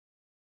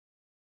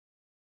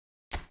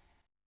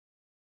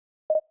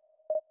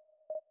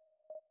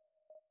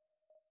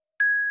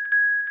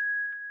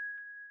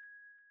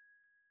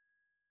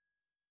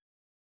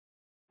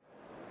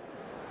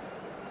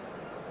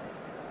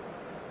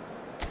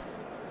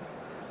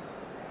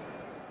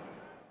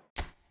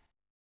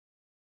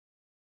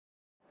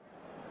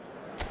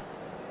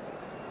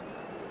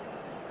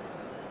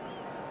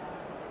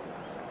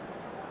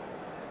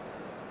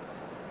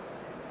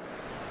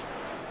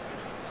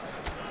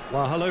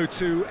Well, hello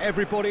to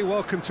everybody.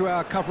 Welcome to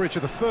our coverage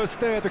of the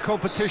first day of the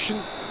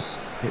competition.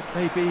 It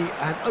may be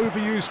an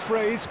overused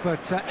phrase,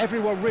 but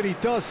everyone really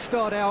does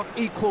start out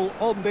equal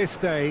on this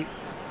day.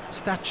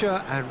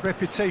 Stature and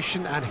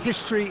reputation and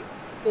history,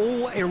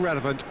 all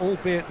irrelevant,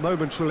 albeit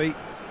momentarily.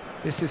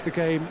 This is the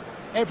game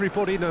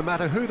everybody, no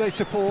matter who they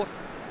support,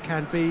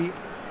 can be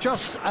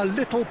just a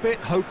little bit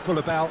hopeful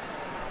about.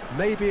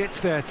 Maybe it's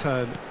their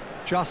turn,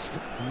 just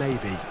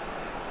maybe.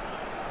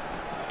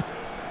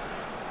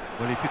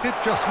 Well, if you did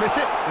just miss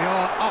it, we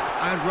are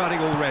up and running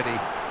already.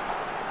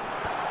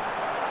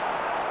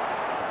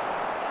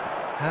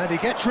 And he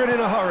gets rid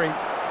in a hurry.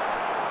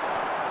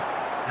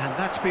 And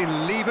that's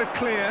been levered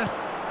clear.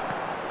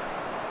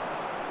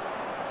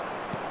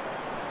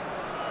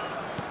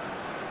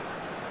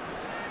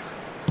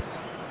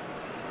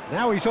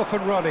 Now he's off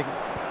and running.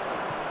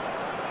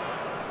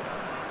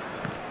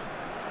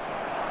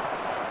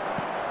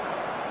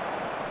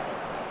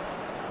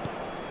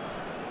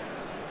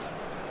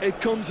 It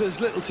comes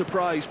as little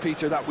surprise,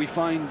 Peter, that we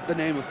find the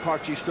name of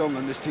Park Ji-sung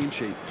on this team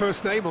sheet.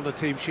 First name on the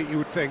team sheet, you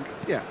would think.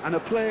 Yeah, and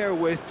a player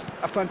with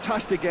a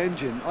fantastic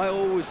engine. I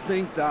always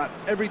think that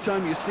every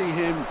time you see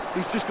him,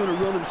 he's just going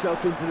to run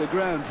himself into the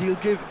ground. He'll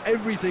give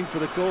everything for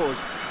the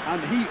cause,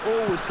 and he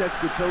always sets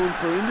the tone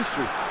for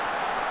industry.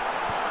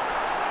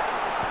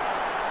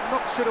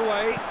 Knocks it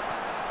away.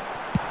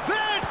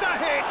 There's the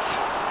hit!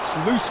 It's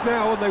loose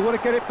now, and they want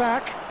to get it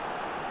back.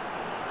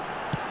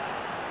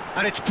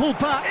 And it's pulled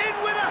back.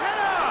 In with a header!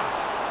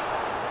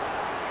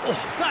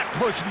 Oh, that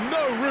was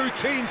no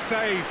routine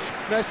save.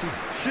 Messi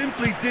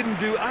simply didn't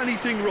do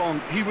anything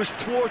wrong. He was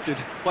thwarted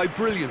by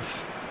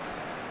brilliance.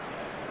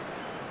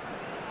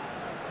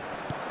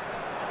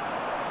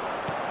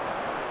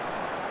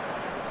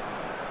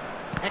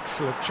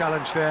 Excellent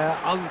challenge there,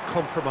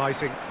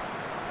 uncompromising.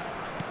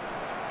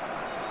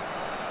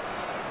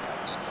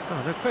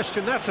 Oh, no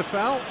question, that's a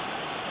foul.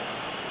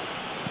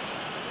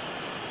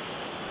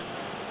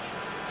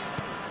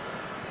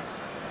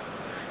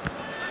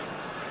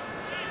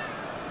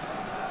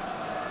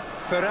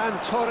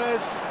 Ferran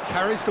Torres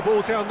carries the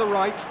ball down the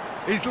right.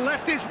 He's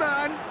left his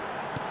man.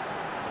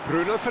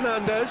 Bruno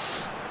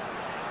Fernandes.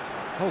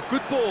 Oh,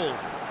 good ball.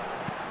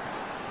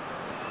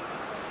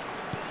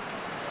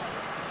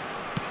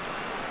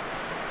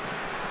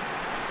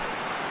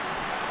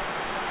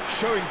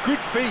 Showing good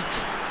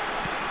feet.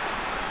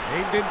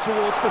 Aimed in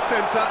towards the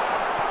centre.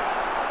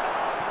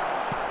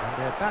 And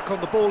they're back on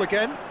the ball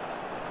again.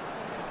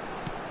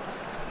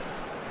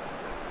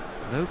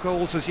 No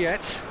goals as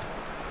yet.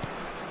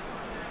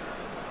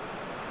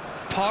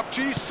 Park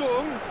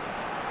Ji-sung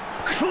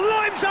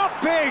climbs up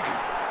big!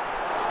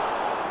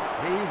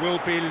 He will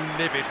be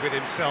livid with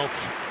himself.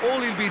 All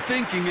he'll be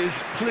thinking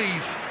is,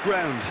 please,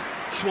 ground,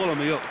 swallow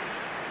me up.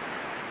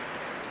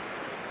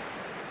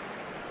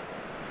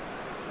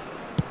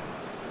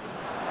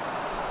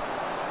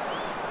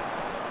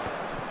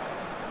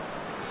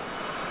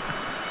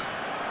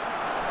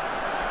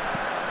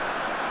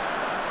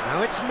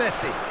 Now it's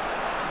Messi.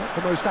 Not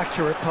the most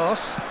accurate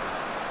pass.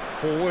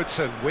 Forwards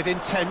and with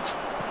intent.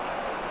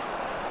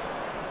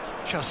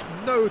 Just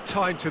no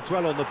time to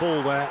dwell on the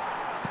ball there.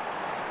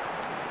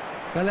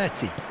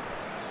 Belletti.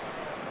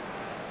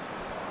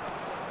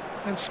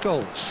 And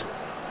Scholes.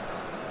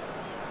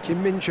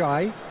 Kim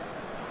Min-jae.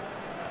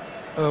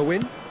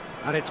 Irwin.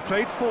 And it's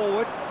played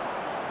forward.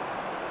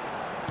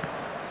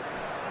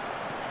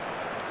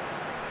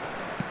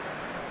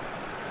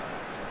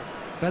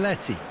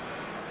 Belletti.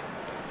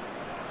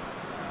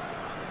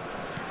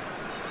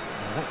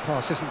 That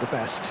pass isn't the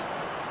best.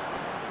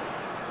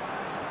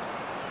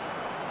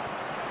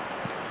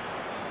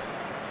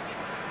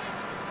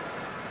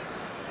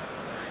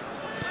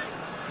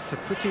 It's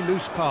a pretty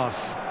loose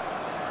pass.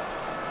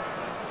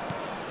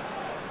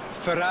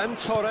 Ferran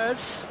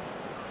Torres.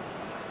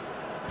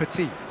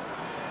 Petit.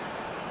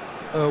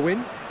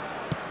 Irwin.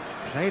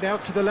 Played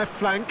out to the left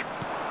flank.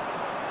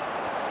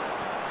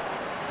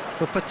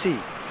 For Petit.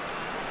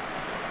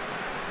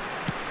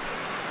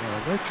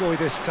 Oh, no joy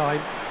this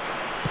time.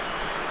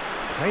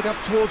 Played up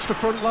towards the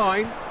front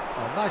line.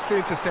 Oh, nicely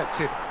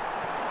intercepted.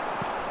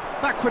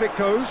 Backward it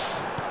goes.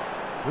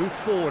 Moved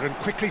forward and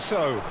quickly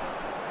so.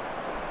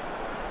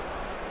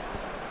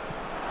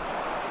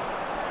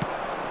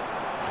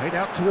 Played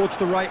out towards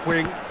the right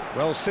wing.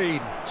 Well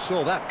seen.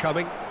 Saw that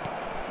coming.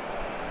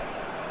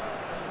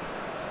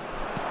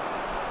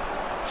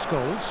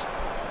 Scholes.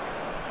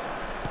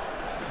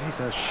 He's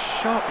a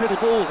sharp little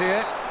ball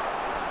here.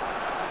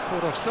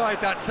 Caught offside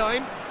that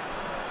time.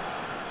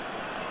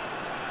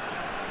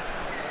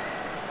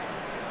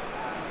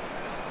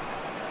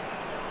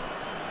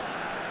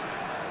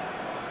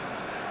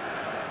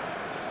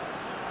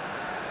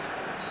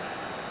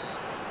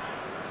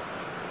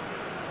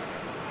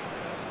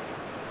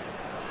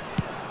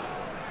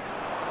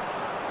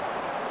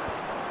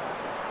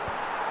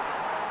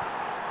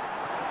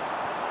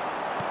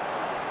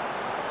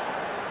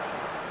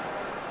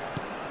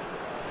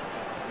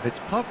 It's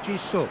Park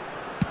Ji-sung.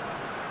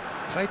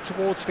 Played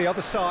towards the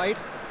other side.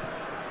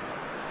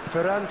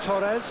 Ferran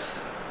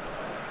Torres.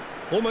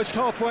 Almost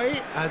halfway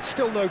and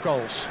still no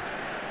goals.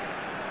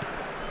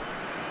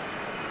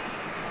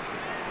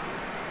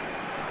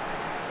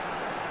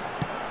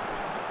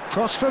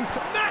 Cross from...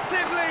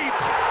 Massive leap!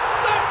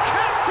 The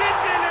captain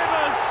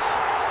delivers!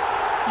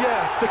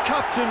 Yeah, the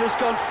captain has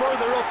gone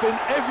further up in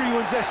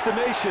everyone's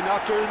estimation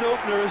after an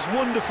opener as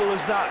wonderful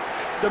as that.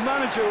 The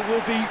manager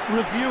will be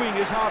reviewing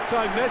his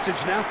half-time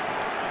message now.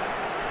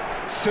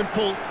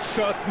 Simple,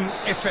 certain,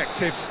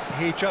 effective.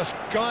 He just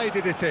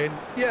guided it in.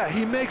 Yeah,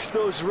 he makes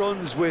those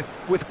runs with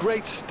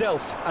great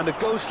stealth and a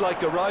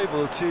ghost-like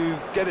arrival to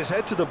get his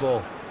head to the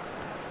ball.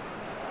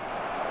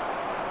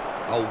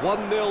 A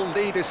 1-0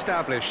 lead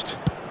established.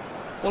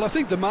 Well, I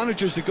think the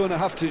managers are going to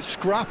have to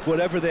scrap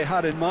whatever they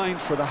had in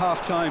mind for the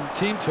half-time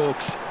team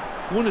talks.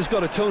 One has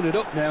got to tone it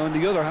up now and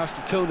the other has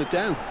to tone it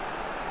down.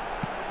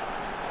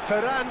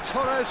 Ferran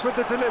Torres with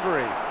the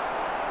delivery.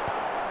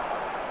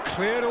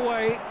 Cleared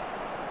away.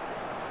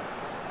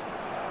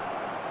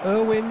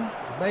 Irwin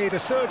made a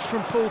surge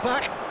from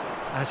full-back,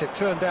 as it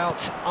turned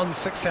out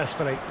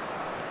unsuccessfully.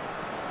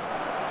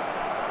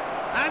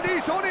 And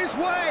he's on his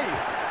way!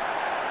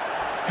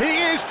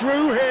 He is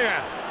through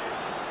here!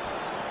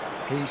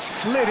 He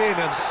slid in and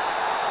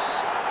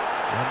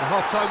the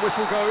half-time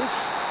whistle goes.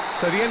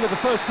 So the end of the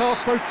first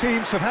half, both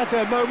teams have had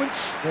their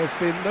moments. There's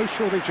been no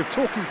shortage of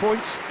talking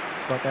points,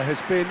 but there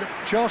has been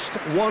just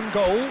one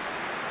goal,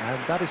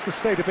 and that is the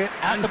state of it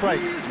at the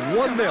break.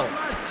 1-0.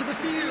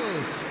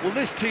 Well,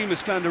 this team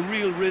has found a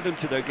real rhythm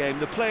to their game.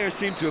 The players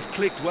seem to have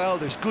clicked well.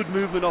 There's good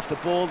movement off the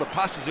ball. The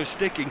passes are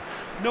sticking.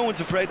 No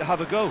one's afraid to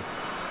have a go.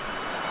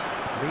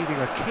 Leading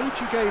a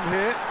cagey game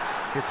here.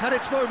 It's had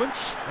its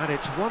moments, and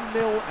it's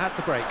 1-0 at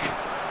the break.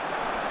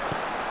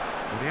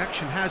 Well, the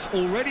action has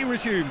already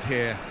resumed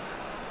here.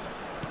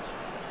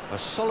 A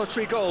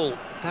solitary goal.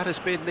 That has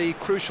been the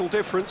crucial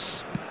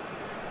difference.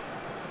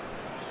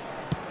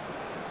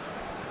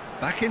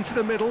 Back into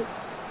the middle.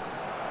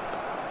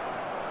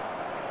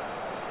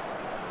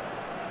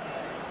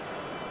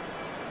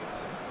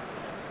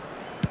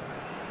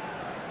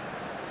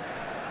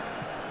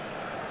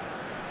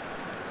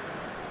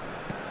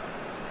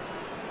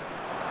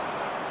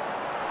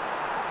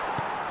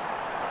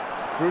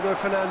 Bruno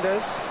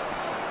Fernandes.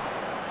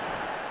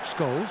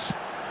 Scholes.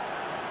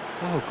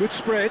 Oh, good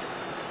spread.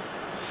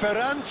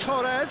 Ferran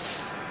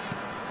Torres.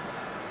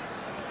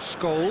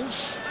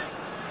 Scholes.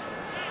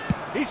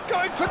 He's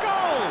going for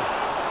goal!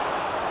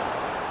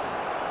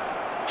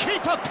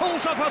 Keeper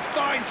pulls up a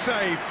fine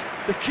save.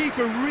 The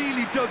keeper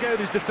really dug out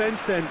his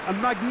defence then. A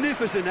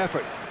magnificent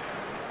effort.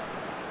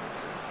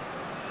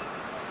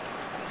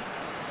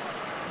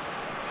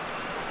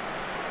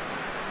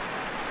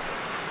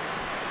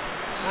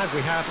 And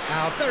we have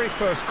our very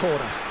first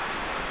corner.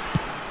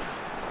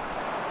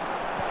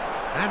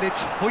 And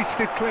it's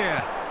hoisted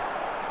clear.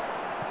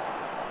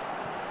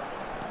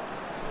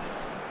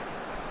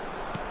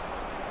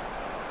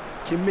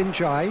 Kim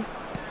Min-jae.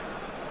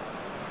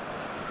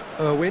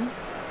 Irwin.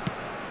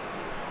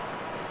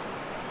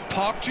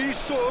 Park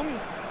Ji-sung.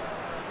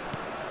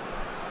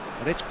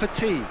 And it's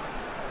Petit.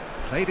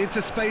 Played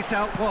into space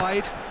out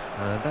wide.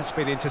 And that's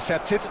been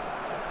intercepted.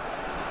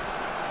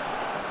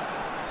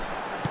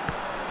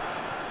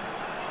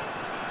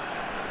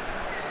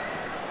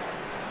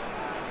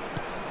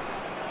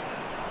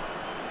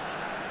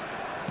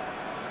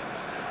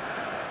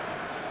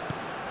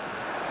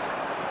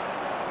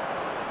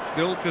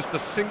 Still just a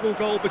single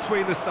goal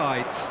between the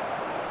sides.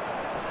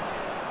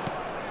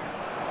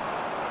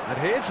 And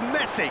here's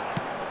Messi.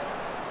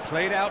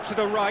 Played out to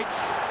the right.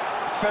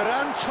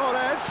 Ferran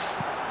Torres.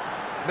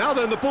 Now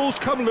then, the ball's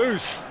come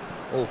loose.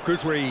 Oh,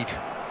 good read.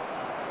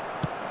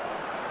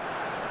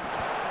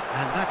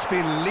 And that's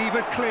been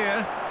levered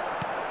clear.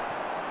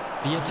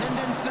 The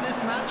attendance for this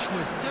match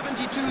was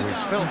 72,366.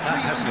 He's felt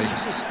that, hasn't he?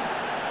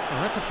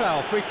 Well, that's a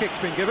foul. Free kick's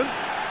been given.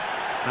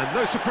 And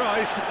no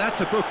surprise, that's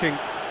a booking.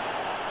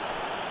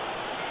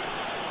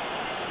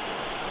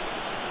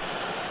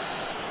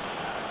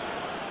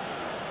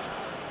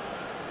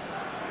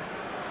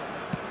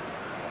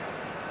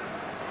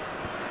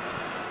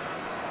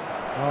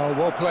 Oh,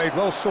 well played,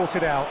 well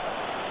sorted out.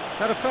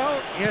 That a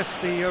foul? Yes,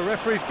 the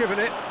referee's given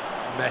it.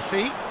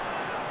 Messi.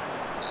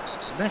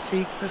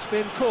 Messi has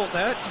been caught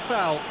there, it's a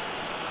foul.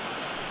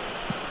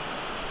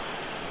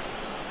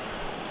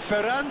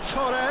 Ferran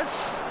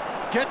Torres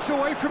gets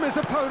away from his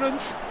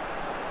opponent.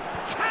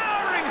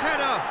 Towering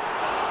header!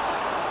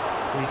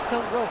 He's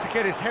done well to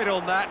get his head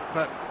on that,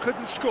 but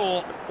couldn't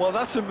score. Well,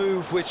 that's a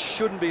move which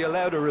shouldn't be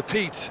allowed to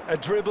repeat. A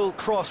dribble,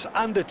 cross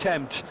and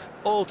attempt,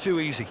 all too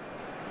easy.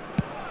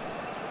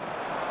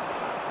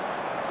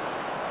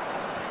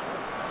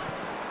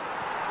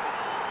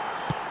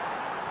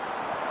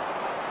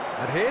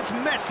 And here's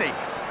Messi.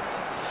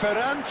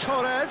 Ferran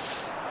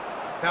Torres.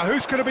 Now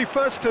who's going to be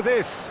first to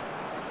this?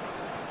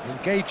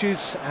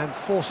 Engages and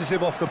forces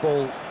him off the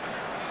ball.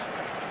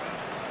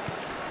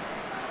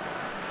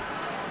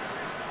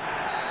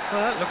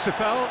 Well, that looks a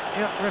foul.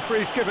 Yeah,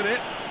 referee's given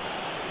it.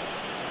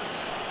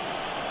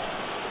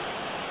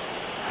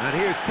 And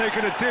he has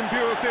taken a dim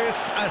view of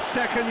this, a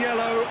second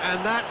yellow,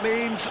 and that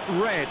means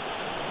red.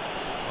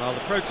 Well, the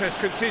protest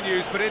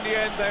continues, but in the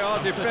end they are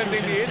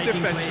defending the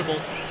indefensible.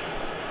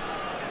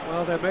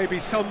 Well, there may be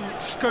some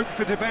scope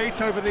for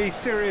debate over the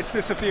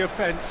seriousness of the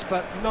offence,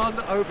 but none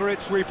over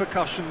its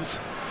repercussions.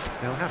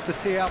 They'll have to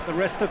see out the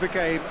rest of the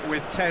game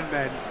with 10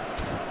 men.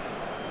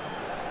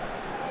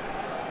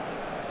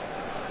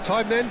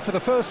 Time then for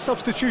the first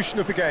substitution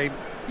of the game.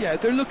 Yeah,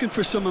 they're looking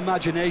for some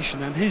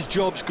imagination, and his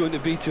job's going to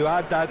be to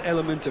add that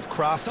element of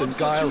craft and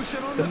guile,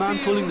 the man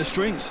pulling the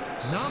strings.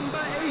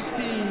 Number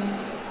 18,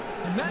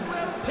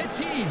 Emmanuel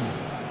Petit.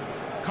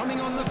 Coming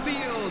on the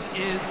field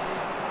is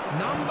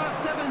number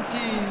 17,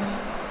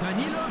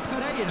 Danilo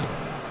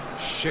Pereira.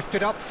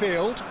 Shifted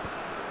upfield.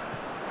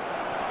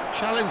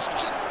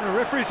 Challenged. The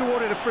referee's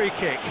awarded a free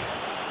kick.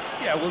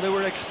 Yeah, well, they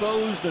were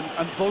exposed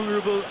and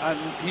vulnerable, and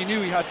he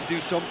knew he had to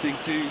do something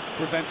to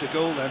prevent a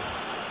goal there.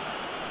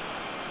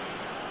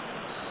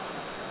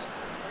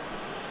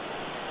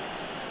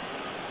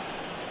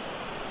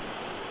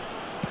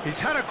 He's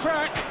had a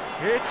crack.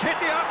 It's hit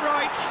the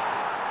upright.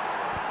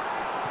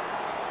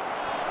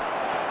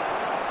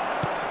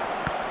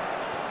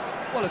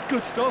 Well, it's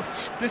good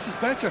stuff. This is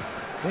better.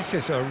 This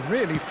is a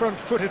really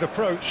front-footed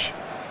approach.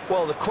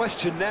 Well, the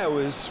question now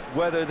is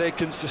whether they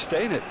can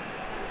sustain it.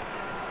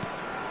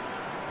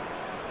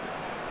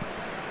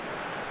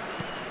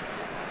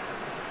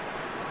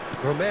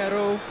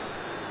 Romero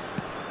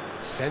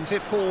sends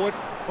it forward.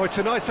 Oh, it's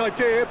a nice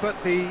idea,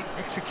 but the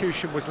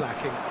execution was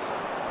lacking.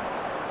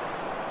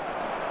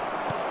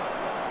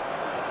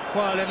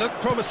 Well, it looked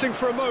promising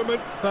for a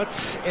moment,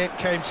 but it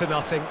came to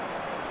nothing.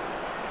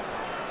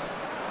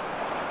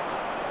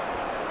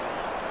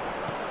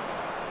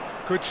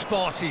 Good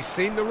spot, he's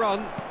seen the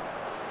run.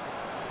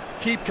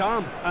 Keep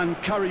calm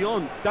and carry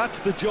on. That's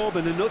the job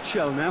in a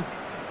nutshell now.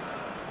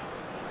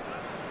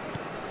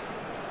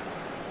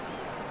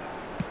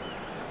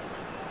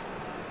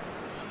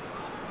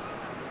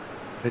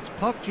 It's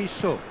Park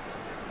Ji-soo.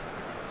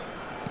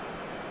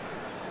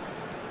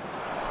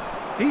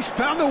 He's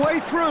found the way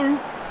through.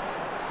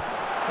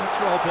 That's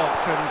well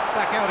blocked, and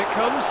back out it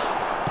comes.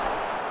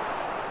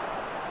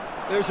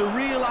 There's a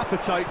real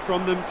appetite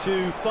from them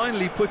to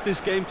finally put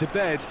this game to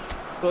bed,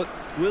 but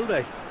will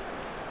they?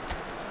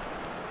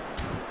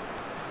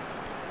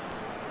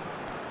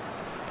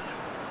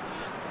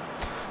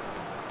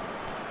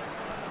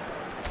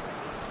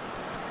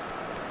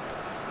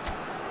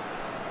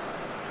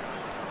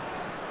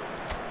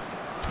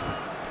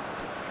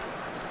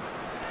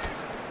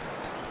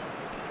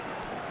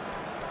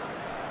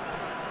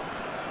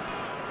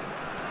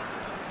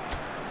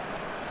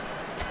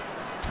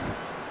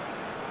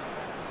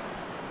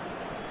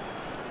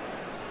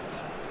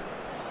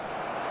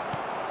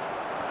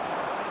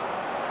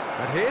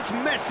 But here's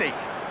Messi.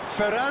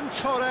 Ferran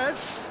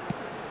Torres.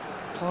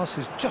 Pass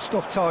is just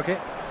off target.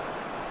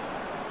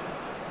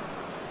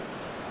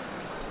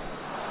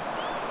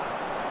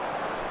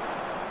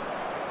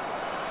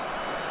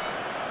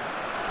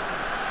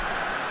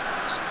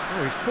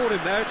 Oh, he's caught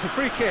him there. It's a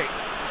free kick.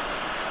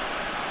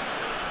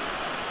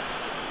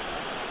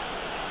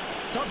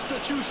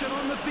 Substitution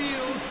on the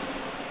field.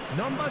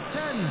 Number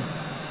 10,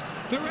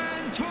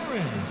 Ferran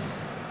Torres.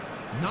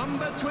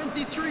 Number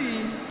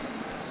 23,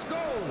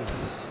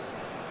 Scholes.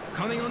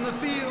 Coming on the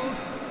field,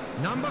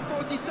 number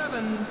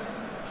 47,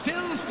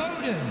 Phil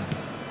Foden.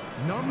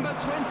 Number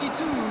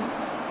 22,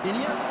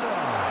 Iniesta.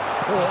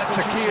 Oh, that's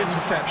a key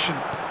interception.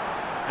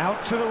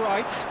 Out to the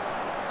right.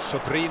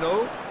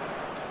 Sobrino.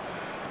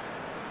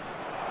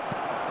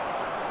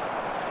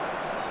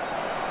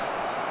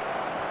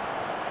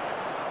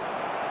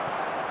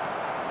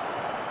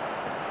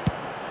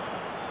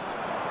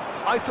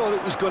 I thought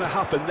it was going to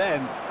happen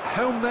then.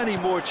 How many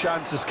more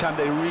chances can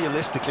they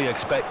realistically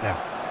expect now?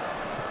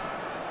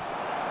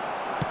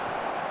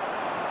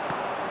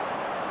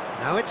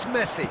 Now it's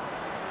Messi.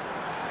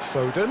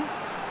 Foden.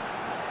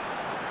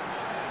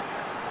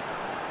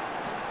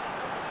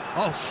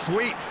 Oh,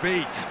 sweet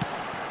feet.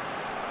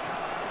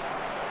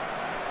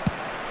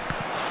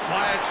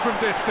 Fires from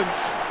distance.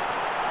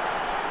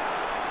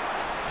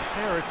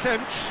 Fair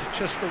attempt,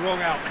 just the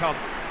wrong outcome.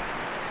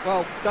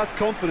 Well, that's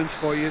confidence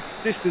for you.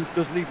 Distance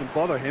doesn't even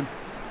bother him.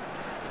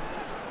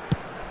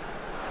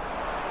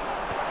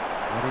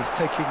 And he's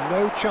taking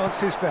no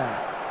chances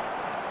there.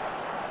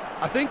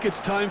 I think it's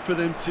time for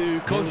them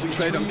to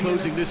concentrate on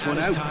closing this one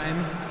out.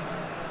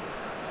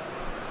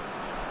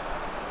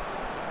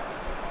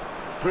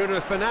 Bruno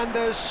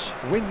Fernandes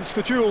wins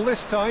the duel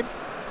this time.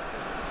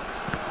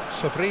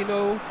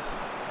 Sobrino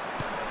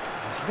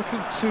is looking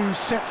to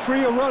set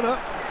free a runner.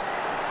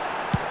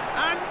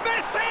 And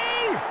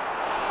Messi!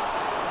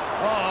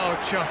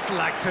 Oh, just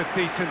lacked a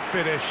decent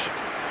finish.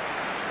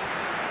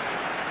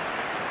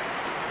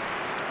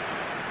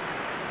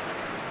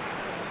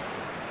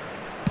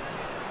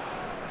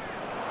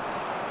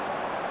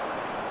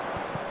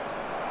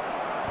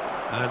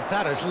 And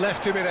that has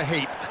left him in a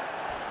heap.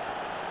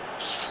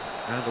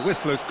 And the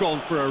whistler's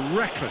gone for a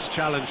reckless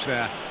challenge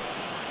there.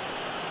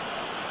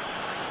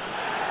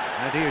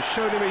 And he has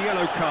shown him a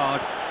yellow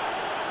card.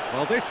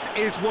 Well, this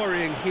is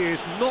worrying. He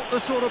is not the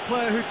sort of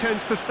player who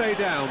tends to stay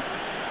down.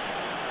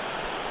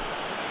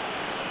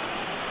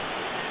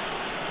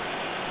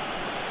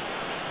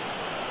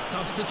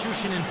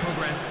 Substitution in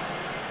progress.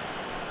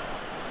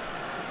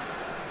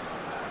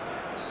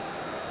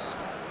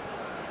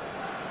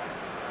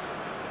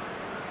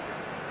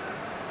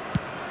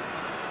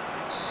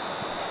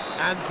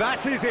 And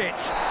that is it.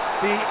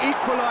 The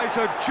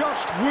equaliser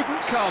just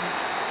wouldn't come.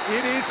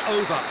 It is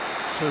over.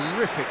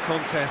 Terrific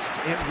contest.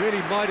 It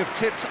really might have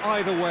tipped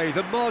either way.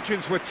 The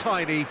margins were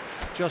tiny,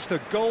 just a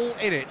goal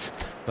in it,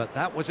 but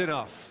that was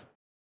enough.